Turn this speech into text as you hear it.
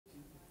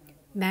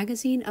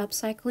Magazine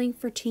Upcycling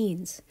for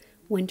Teens,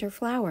 Winter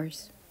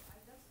Flowers.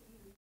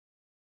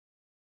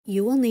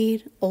 You will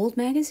need old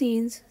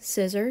magazines,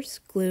 scissors,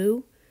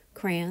 glue,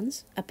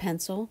 crayons, a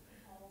pencil,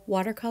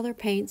 watercolor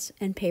paints,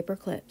 and paper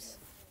clips.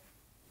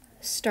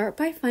 Start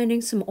by finding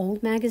some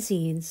old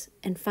magazines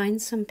and find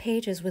some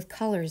pages with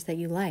colors that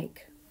you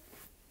like.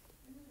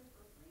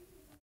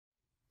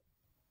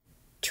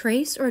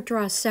 Trace or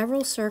draw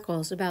several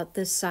circles about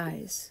this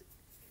size.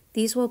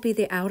 These will be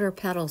the outer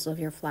petals of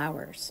your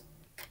flowers.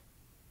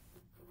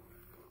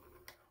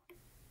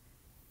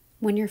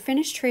 When you're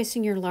finished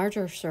tracing your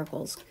larger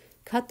circles,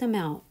 cut them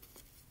out.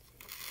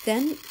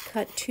 Then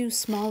cut 2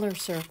 smaller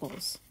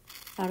circles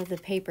out of the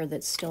paper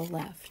that's still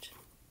left.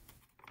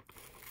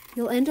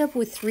 You'll end up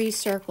with 3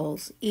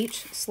 circles,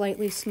 each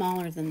slightly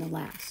smaller than the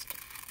last.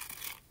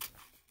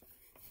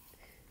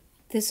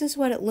 This is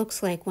what it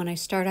looks like when I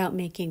start out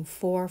making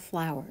 4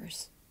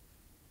 flowers.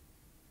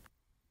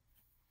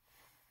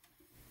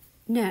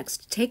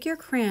 Next, take your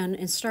crayon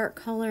and start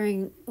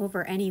coloring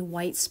over any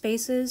white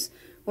spaces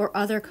or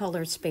other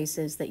colored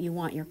spaces that you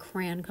want your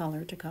crayon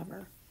color to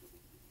cover.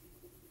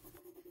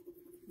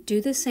 Do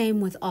the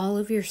same with all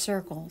of your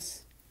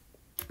circles.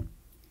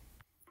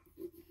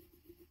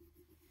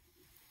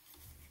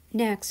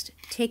 Next,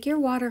 take your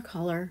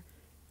watercolor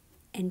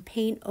and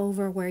paint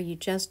over where you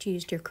just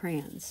used your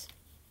crayons.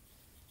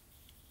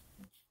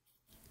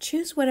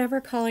 Choose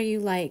whatever color you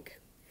like.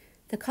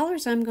 The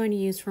colors I'm going to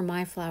use for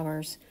my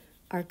flowers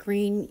are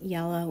green,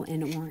 yellow,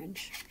 and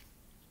orange.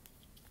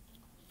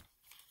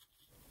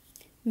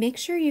 Make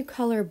sure you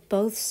color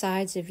both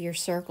sides of your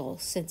circle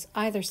since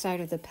either side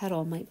of the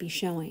petal might be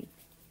showing.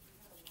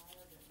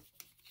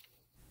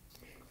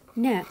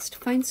 Next,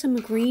 find some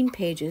green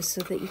pages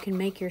so that you can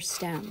make your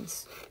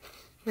stems.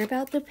 Rip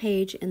out the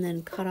page and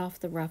then cut off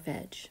the rough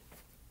edge.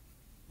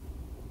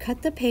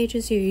 Cut the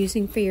pages you're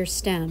using for your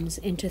stems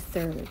into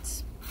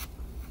thirds.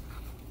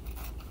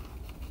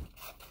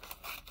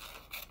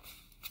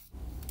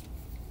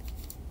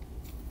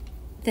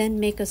 Then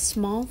make a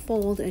small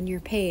fold in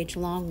your page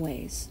long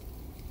ways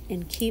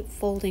and keep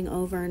folding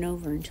over and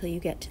over until you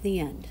get to the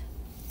end.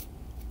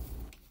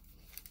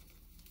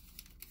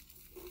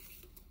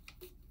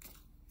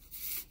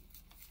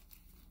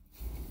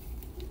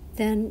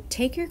 Then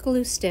take your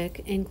glue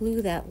stick and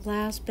glue that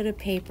last bit of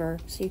paper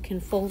so you can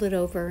fold it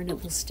over and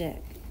it will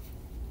stick.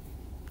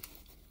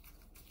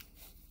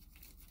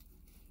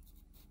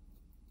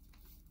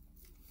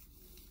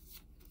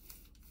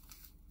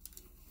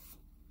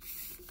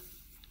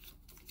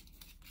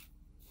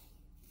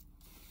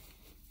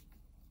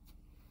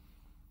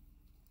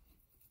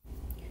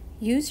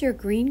 Use your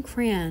green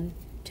crayon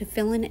to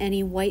fill in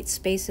any white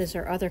spaces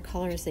or other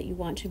colors that you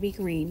want to be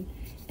green,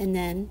 and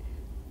then,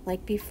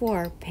 like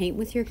before, paint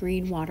with your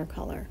green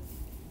watercolor.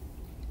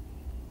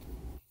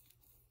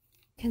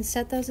 You can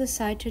set those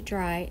aside to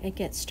dry and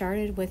get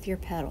started with your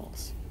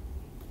petals.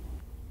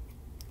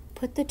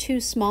 Put the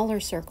 2 smaller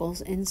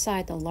circles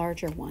inside the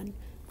larger one,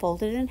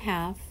 fold it in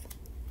half,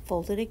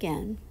 fold it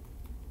again,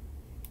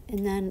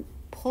 and then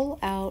pull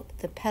out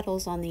the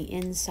petals on the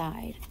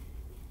inside.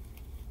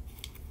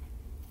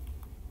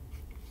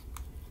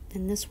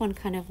 And this one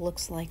kind of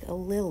looks like a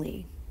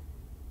lily.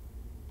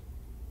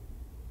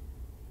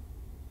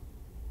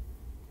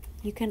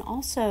 You can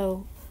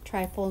also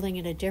try folding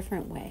it a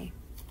different way.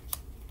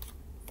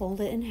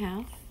 Fold it in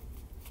half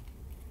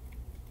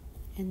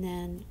and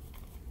then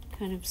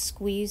kind of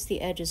squeeze the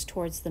edges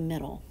towards the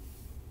middle.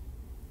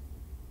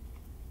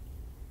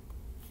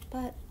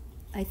 But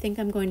I think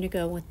I'm going to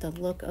go with the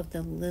look of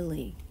the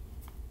lily.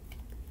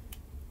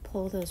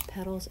 Pull those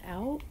petals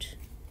out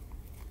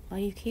while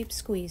you keep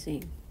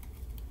squeezing.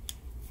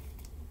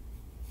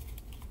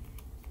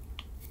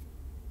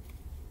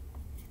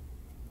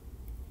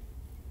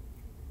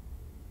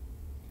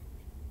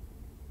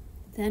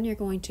 Then you're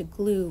going to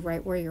glue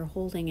right where you're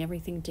holding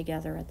everything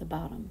together at the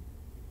bottom.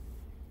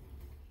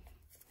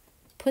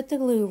 Put the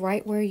glue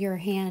right where your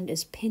hand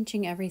is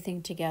pinching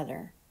everything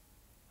together.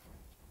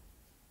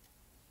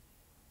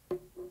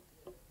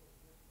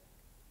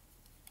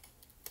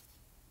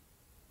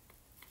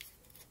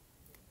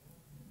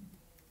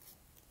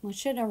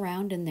 Mush it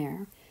around in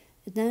there,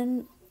 and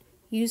then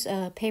use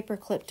a paper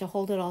clip to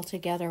hold it all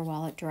together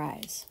while it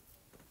dries.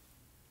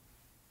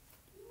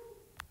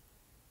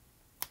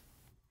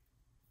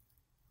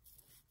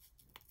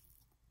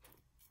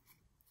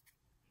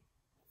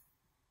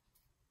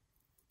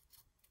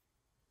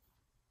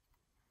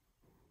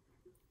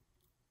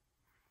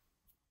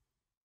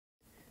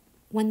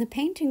 When the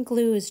paint and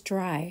glue is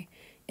dry,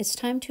 it's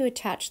time to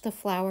attach the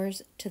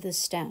flowers to the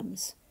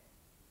stems.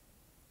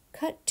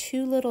 Cut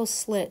 2 little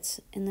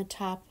slits in the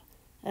top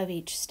of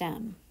each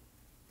stem,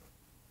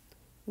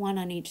 1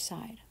 on each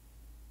side.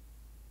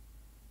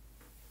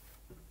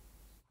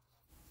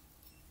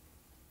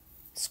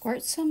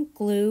 Squirt some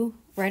glue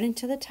right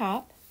into the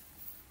top,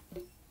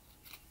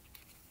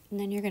 and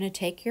then you're going to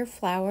take your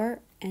flower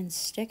and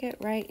stick it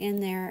right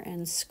in there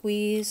and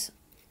squeeze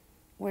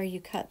where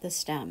you cut the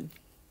stem.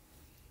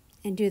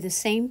 And do the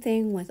same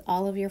thing with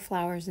all of your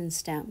flowers and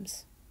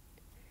stems.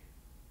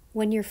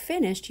 When you're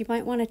finished, you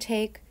might want to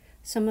take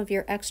some of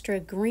your extra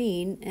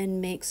green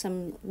and make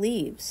some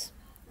leaves,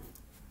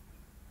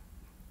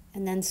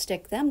 and then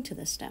stick them to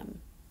the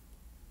stem.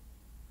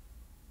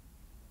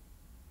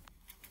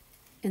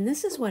 And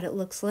this is what it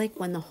looks like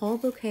when the whole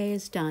bouquet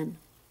is done.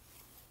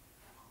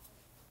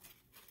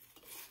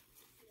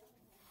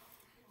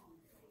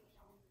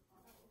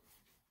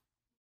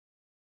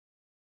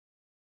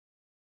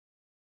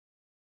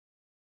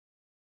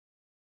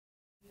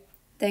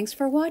 Thanks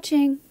for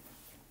watching.